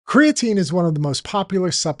Creatine is one of the most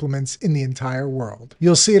popular supplements in the entire world.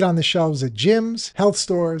 You'll see it on the shelves at gyms, health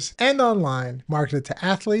stores, and online, marketed to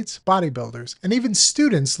athletes, bodybuilders, and even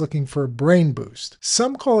students looking for a brain boost.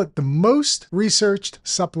 Some call it the most researched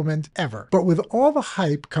supplement ever. But with all the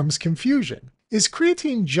hype comes confusion. Is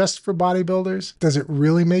creatine just for bodybuilders? Does it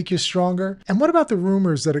really make you stronger? And what about the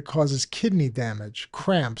rumors that it causes kidney damage,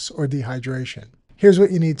 cramps, or dehydration? Here's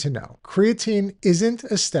what you need to know. Creatine isn't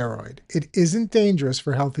a steroid. It isn't dangerous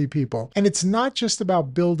for healthy people. And it's not just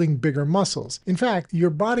about building bigger muscles. In fact,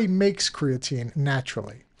 your body makes creatine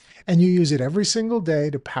naturally. And you use it every single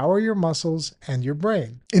day to power your muscles and your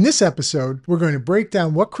brain. In this episode, we're going to break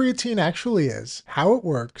down what creatine actually is, how it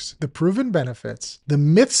works, the proven benefits, the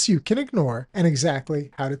myths you can ignore, and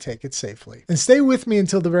exactly how to take it safely. And stay with me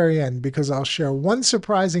until the very end because I'll share one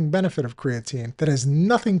surprising benefit of creatine that has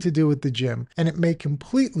nothing to do with the gym, and it may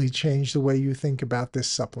completely change the way you think about this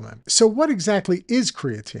supplement. So what exactly is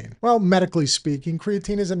creatine? Well, medically speaking,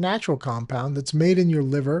 creatine is a natural compound that's made in your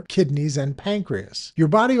liver, kidneys, and pancreas. Your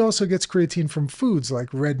body also gets creatine from foods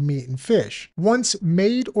like red meat and fish. Once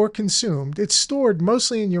made or consumed, it's stored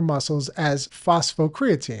mostly in your muscles as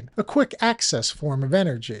phosphocreatine, a quick access form of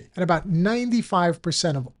energy. And about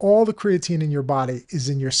 95% of all the creatine in your body is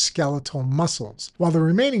in your skeletal muscles, while the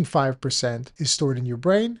remaining 5% is stored in your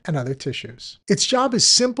brain and other tissues. Its job is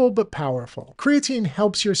simple but powerful. Creatine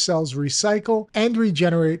helps your cells recycle and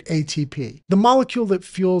regenerate ATP, the molecule that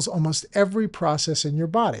fuels almost every process in your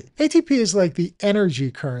body. ATP is like the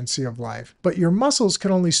energy currency of life, but your muscles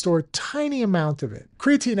can only store a tiny amount of it.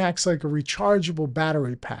 Creatine acts like a rechargeable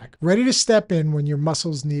battery pack, ready to step in when your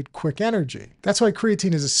muscles need quick energy. That's why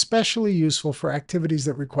creatine is especially useful for activities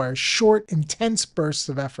that require short, intense bursts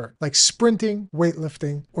of effort, like sprinting,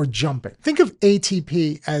 weightlifting, or jumping. Think of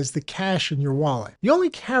ATP as the cash in your wallet. You only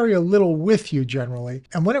carry a little with you generally,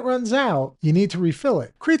 and when it runs out, you need to refill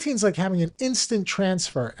it. Creatine's like having an instant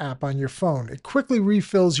transfer app on your phone. It quickly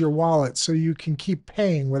refills your wallet so you can keep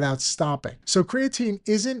paying without stopping. So creatine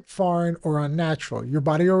isn't foreign or unnatural. Your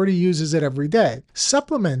body already uses it every day.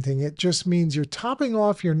 Supplementing it just means you're topping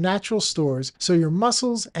off your natural stores so your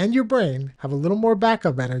muscles and your brain have a little more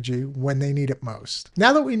backup energy when they need it most.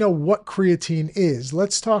 Now that we know what creatine is,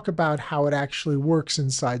 let's talk about how it actually works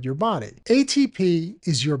inside your body. ATP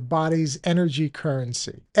is your body's energy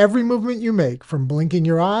currency. Every movement you make, from blinking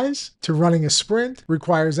your eyes to running a sprint,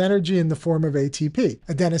 requires energy in the form of ATP,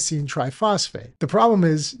 adenosine triphosphate. The problem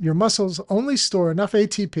is your muscles only store enough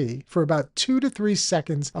ATP for about 2 to 3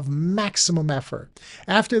 seconds of maximum effort.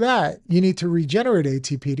 After that, you need to regenerate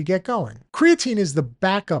ATP to get going. Creatine is the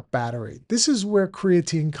backup battery. This is where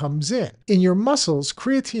creatine comes in. In your muscles,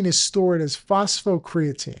 creatine is stored as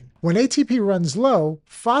phosphocreatine. When ATP runs low,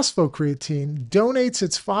 phosphocreatine donates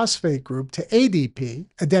its phosphate group to ADP,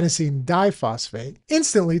 adenosine diphosphate,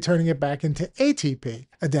 instantly turning it back into ATP,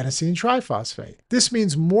 adenosine triphosphate. This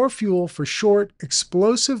means more fuel for short,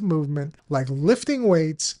 explosive movement like lifting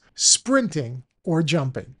weights, sprinting, or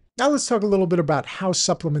jumping. Now let's talk a little bit about how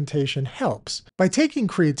supplementation helps. By taking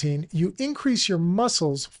creatine, you increase your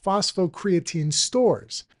muscles' phosphocreatine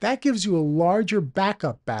stores. That gives you a larger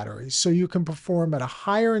backup battery so you can perform at a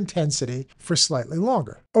higher intensity for slightly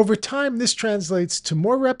longer. Over time, this translates to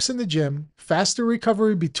more reps in the gym, faster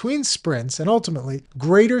recovery between sprints, and ultimately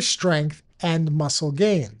greater strength and muscle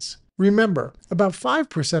gains. Remember, about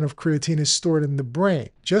 5% of creatine is stored in the brain.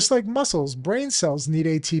 Just like muscles, brain cells need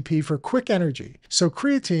ATP for quick energy, so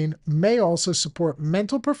creatine may also support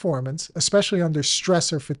mental performance, especially under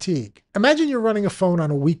stress or fatigue. Imagine you're running a phone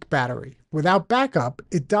on a weak battery. Without backup,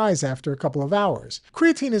 it dies after a couple of hours.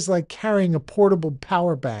 Creatine is like carrying a portable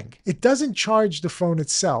power bank. It doesn't charge the phone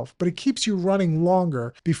itself, but it keeps you running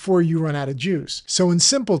longer before you run out of juice. So in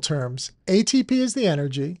simple terms, ATP is the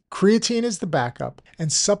energy, creatine is the backup, and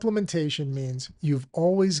supplementation means you've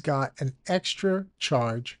always got an extra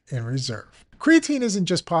charge in reserve. Creatine isn't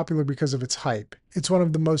just popular because of its hype. It's one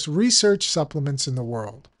of the most researched supplements in the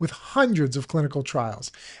world, with hundreds of clinical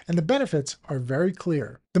trials, and the benefits are very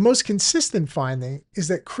clear. The most consistent finding is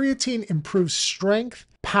that creatine improves strength,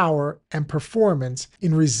 power, and performance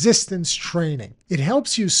in resistance training. It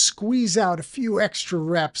helps you squeeze out a few extra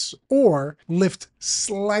reps or lift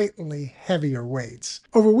slightly heavier weights.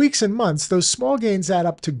 Over weeks and months, those small gains add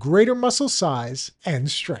up to greater muscle size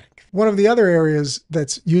and strength. One of the other areas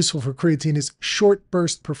that's useful for creatine is short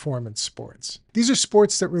burst performance sports. These are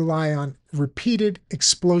sports that rely on repeated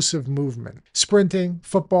explosive movement. Sprinting,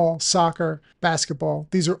 football, soccer, basketball,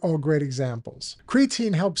 these are all great examples.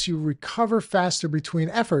 Creatine helps you recover faster between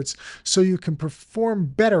efforts so you can perform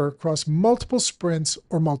better across multiple sprints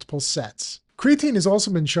or multiple sets. Creatine has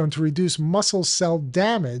also been shown to reduce muscle cell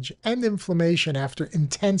damage and inflammation after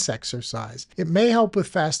intense exercise. It may help with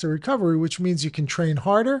faster recovery, which means you can train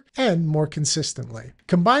harder and more consistently.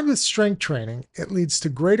 Combined with strength training, it leads to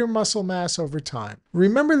greater muscle mass over time.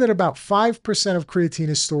 Remember that about 5% of creatine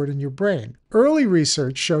is stored in your brain. Early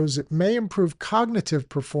research shows it may improve cognitive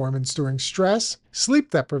performance during stress,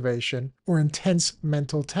 sleep deprivation, or intense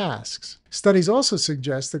mental tasks. Studies also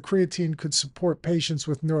suggest that creatine could support patients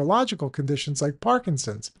with neurological conditions like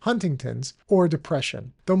Parkinson's, Huntington's, or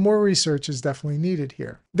depression, though more research is definitely needed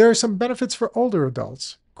here. There are some benefits for older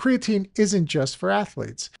adults. Creatine isn't just for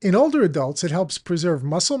athletes. In older adults, it helps preserve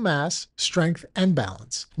muscle mass, strength, and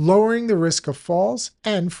balance, lowering the risk of falls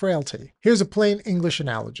and frailty. Here's a plain English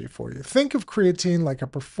analogy for you. Think of creatine like a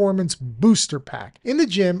performance booster pack. In the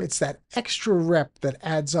gym, it's that extra rep that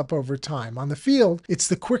adds up over time. On the field, it's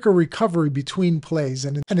the quicker recovery between plays,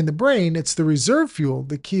 and in the brain, it's the reserve fuel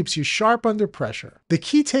that keeps you sharp under pressure. The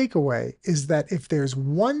key takeaway is that if there's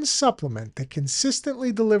one supplement that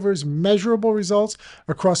consistently delivers measurable results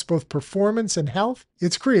across both performance and health,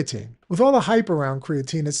 it's creatine. With all the hype around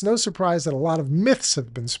creatine, it's no surprise that a lot of myths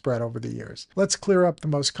have been spread over the years. Let's clear up the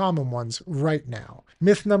most common ones right now.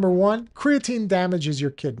 Myth number 1, creatine damages your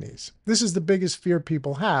kidneys. This is the biggest fear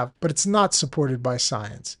people have, but it's not supported by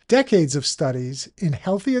science. Decades of studies in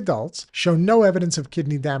healthy adults show no evidence of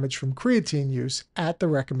kidney damage from creatine use at the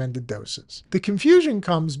recommended doses. The confusion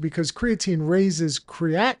comes because creatine raises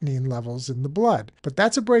creatinine levels in the blood, but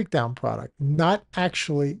that's a breakdown product, not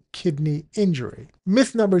actually kidney injury.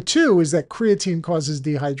 Myth number 2 is that creatine causes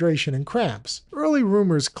dehydration and cramps. Early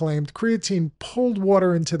rumors claimed creatine pulled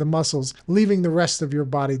water into the muscles, leaving the rest of your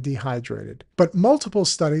body dehydrated. But multiple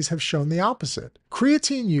studies have shown the opposite.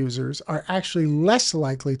 Creatine users are actually less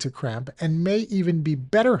likely to cramp and may even be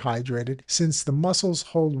better hydrated since the muscles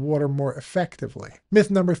hold water more effectively.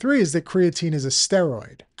 Myth number 3 is that creatine is a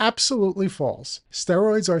steroid. Absolutely false.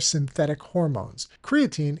 Steroids are synthetic hormones.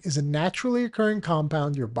 Creatine is a naturally occurring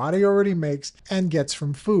compound your body already makes and gets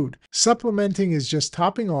from food. Supplementing is just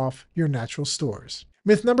topping off your natural stores.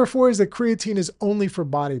 Myth number 4 is that creatine is only for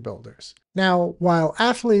bodybuilders. Now, while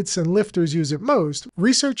athletes and lifters use it most,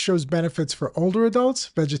 research shows benefits for older adults,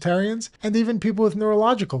 vegetarians, and even people with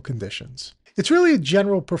neurological conditions. It's really a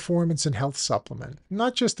general performance and health supplement,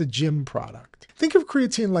 not just a gym product. Think of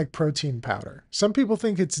creatine like protein powder. Some people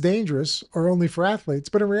think it's dangerous or only for athletes,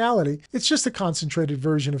 but in reality, it's just a concentrated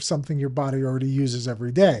version of something your body already uses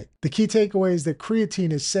every day. The key takeaway is that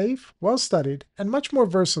creatine is safe, well-studied, and much more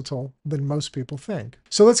versatile than most people think.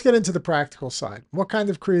 So let's get into the practical side. What kind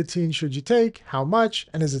of creatine should you take? How much?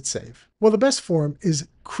 And is it safe? Well, the best form is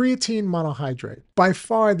creatine monohydrate. By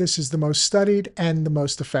far, this is the most studied and the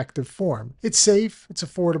most effective form. It's safe, it's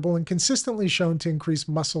affordable, and consistently shown to increase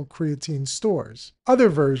muscle creatine stores. Other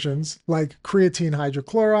versions, like creatine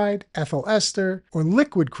hydrochloride, ethyl ester, or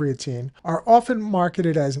liquid creatine, are often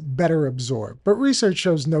marketed as better absorbed, but research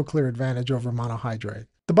shows no clear advantage over monohydrate.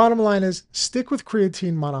 The bottom line is, stick with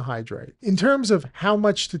creatine monohydrate. In terms of how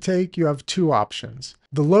much to take, you have 2 options.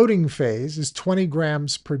 The loading phase is 20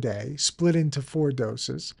 grams per day, split into 4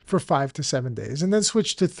 doses for 5 to 7 days, and then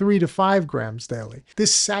switch to 3 to 5 grams daily.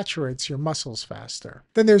 This saturates your muscles faster.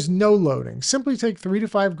 Then there's no loading. Simply take 3 to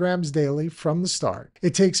 5 grams daily from the start.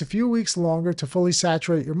 It takes a few weeks longer to fully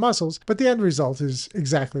saturate your muscles, but the end result is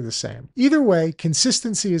exactly the same. Either way,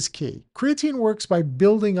 consistency is key. Creatine works by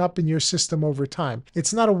building up in your system over time.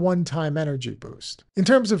 It's not a one-time energy boost. In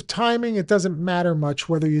terms of timing, it doesn't matter much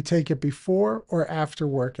whether you take it before or after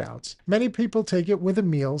workouts. Many people take it with a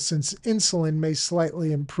meal since insulin may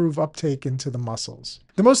slightly improve uptake into the muscles.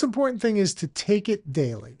 The most important thing is to take it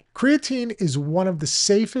daily. Creatine is one of the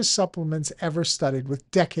safest supplements ever studied with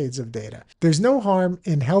decades of data. There's no harm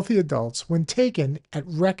in healthy adults when taken at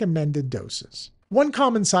recommended doses. One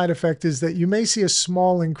common side effect is that you may see a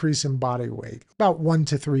small increase in body weight, about 1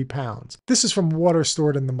 to 3 pounds. This is from water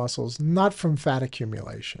stored in the muscles, not from fat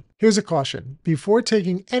accumulation. Here's a caution. Before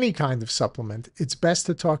taking any kind of supplement, it's best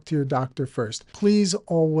to talk to your doctor first. Please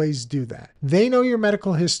always do that. They know your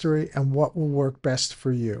medical history and what will work best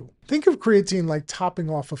for you. Think of creatine like topping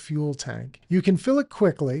off a fuel tank. You can fill it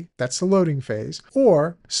quickly, that's the loading phase,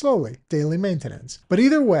 or slowly, daily maintenance. But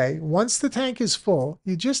either way, once the tank is full,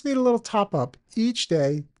 you just need a little top up each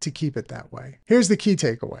day to keep it that way. Here's the key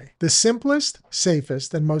takeaway. The simplest,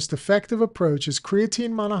 safest, and most effective approach is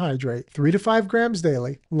creatine monohydrate, 3 to 5 grams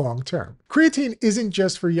daily, long term. Creatine isn't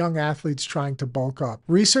just for young athletes trying to bulk up.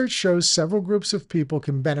 Research shows several groups of people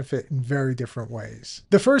can benefit in very different ways.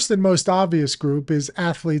 The first and most obvious group is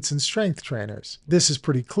athletes and strength trainers. This is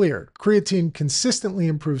pretty clear. Creatine consistently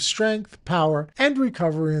improves strength, power, and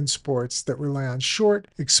recovery in sports that rely on short,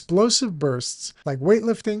 explosive bursts like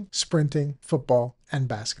weightlifting, sprinting, football, and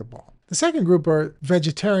basketball. The second group are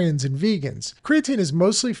vegetarians and vegans. Creatine is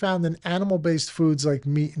mostly found in animal-based foods like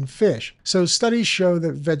meat and fish, so studies show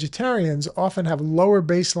that vegetarians often have lower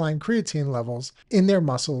baseline creatine levels in their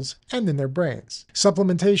muscles and in their brains.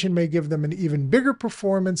 Supplementation may give them an even bigger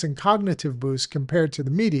performance and cognitive boost compared to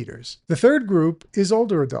the meat eaters. The third group is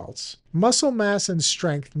older adults. Muscle mass and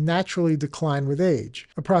strength naturally decline with age,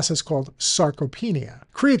 a process called sarcopenia.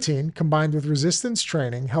 Creatine, combined with resistance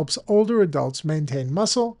training, helps older adults maintain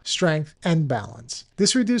muscle, strength, and balance.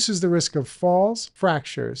 This reduces the risk of falls,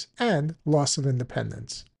 fractures, and loss of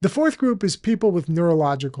independence. The fourth group is people with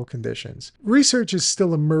neurological conditions. Research is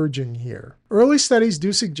still emerging here. Early studies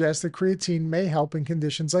do suggest that creatine may help in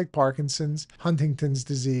conditions like Parkinson's, Huntington's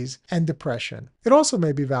disease, and depression. It also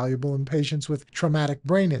may be valuable in patients with traumatic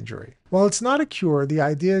brain injury. While it's not a cure, the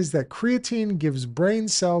idea is that creatine gives brain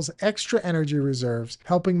cells extra energy reserves,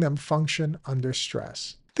 helping them function under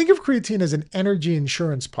stress. Think of creatine as an energy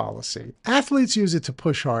insurance policy. Athletes use it to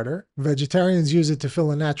push harder, vegetarians use it to fill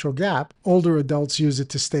a natural gap, older adults use it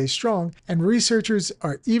to stay strong, and researchers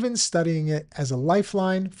are even studying it as a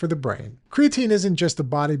lifeline for the brain. Creatine isn't just a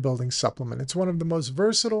bodybuilding supplement. It's one of the most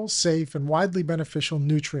versatile, safe, and widely beneficial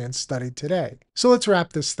nutrients studied today. So let's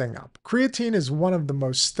wrap this thing up. Creatine is one of the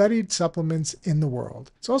most studied supplements in the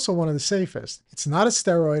world. It's also one of the safest. It's not a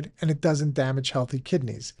steroid, and it doesn't damage healthy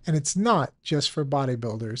kidneys. And it's not just for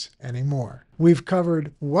bodybuilders anymore. We've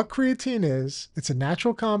covered what creatine is. It's a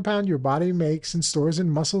natural compound your body makes and stores in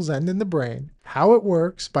muscles and in the brain, how it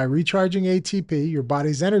works by recharging ATP, your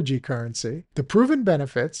body's energy currency, the proven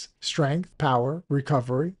benefits, strength, power,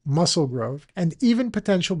 recovery, muscle growth, and even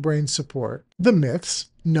potential brain support, the myths.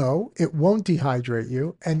 No, it won't dehydrate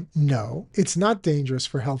you, and no, it's not dangerous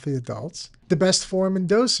for healthy adults. The best form and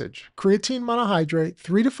dosage, creatine monohydrate,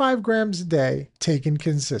 3 to 5 grams a day, taken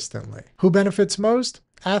consistently. Who benefits most?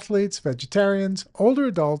 Athletes, vegetarians, older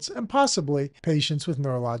adults, and possibly patients with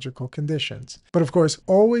neurological conditions. But of course,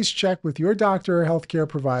 always check with your doctor or healthcare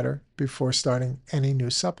provider before starting any new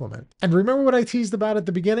supplement. And remember what I teased about at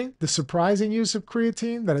the beginning? The surprising use of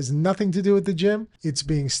creatine that has nothing to do with the gym? It's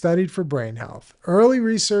being studied for brain health. Early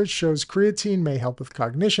research shows creatine may help with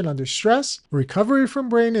cognition under stress, recovery from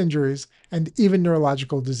brain injuries, and even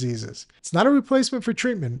neurological diseases. It's not a replacement for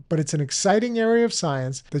treatment, but it's an exciting area of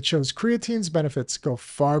science that shows creatine's benefits go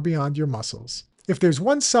far beyond your muscles. If there's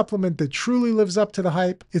one supplement that truly lives up to the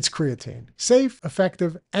hype, it's creatine. Safe,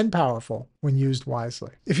 effective, and powerful when used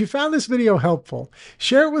wisely. If you found this video helpful,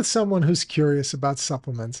 share it with someone who's curious about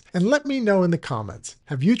supplements and let me know in the comments.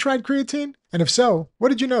 Have you tried creatine? And if so, what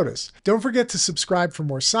did you notice? Don't forget to subscribe for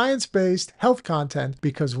more science-based health content,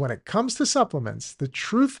 because when it comes to supplements, the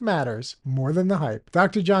truth matters more than the hype.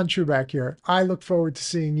 Dr. John Chuback here. I look forward to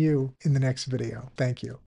seeing you in the next video. Thank you.